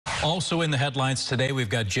Also in the headlines today, we've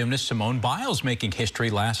got gymnast Simone Biles making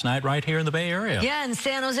history last night right here in the Bay Area. Yeah, in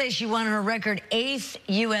San Jose, she won her record 8th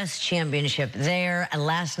U.S. championship there. And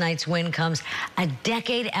last night's win comes a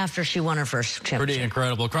decade after she won her first championship. Pretty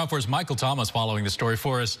incredible. KRON 4's Michael Thomas following the story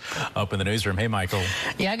for us up in the newsroom. Hey, Michael.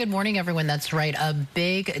 Yeah, good morning, everyone. That's right. A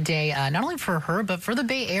big day, not only for her, but for the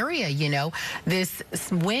Bay Area. You know, this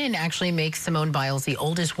win actually makes Simone Biles the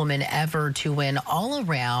oldest woman ever to win all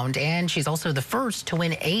around, and she's also the first to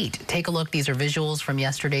win 8. Take a look. These are visuals from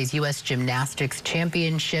yesterday's US Gymnastics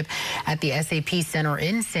Championship at the SAP Center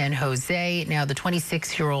in San Jose. Now, the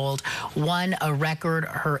 26-year-old won a record,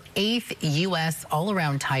 her 8th US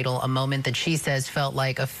all-around title, a moment that she says felt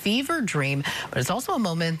like a fever dream, but it's also a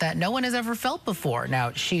moment that no one has ever felt before.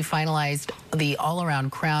 Now, she finalized the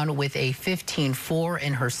all-around crown with a 15-4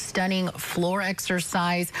 in her stunning floor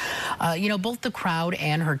exercise. You know, both the crowd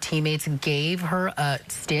and her teammates gave her a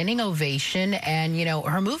standing ovation, and, you know,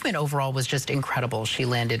 her movement overall was just incredible. She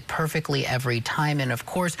landed perfectly every time, and of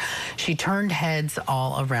course, she turned heads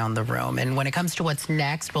all around the room. And when it comes to what's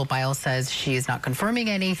next, well, Biles says she is not confirming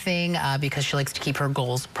anything because she likes to keep her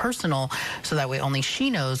goals personal, so that way only she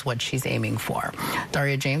knows what she's aiming for.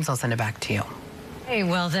 Daria James, I'll send it back to you. Hey,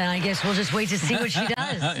 well, then I guess we'll just wait to see what she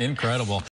does. Incredible.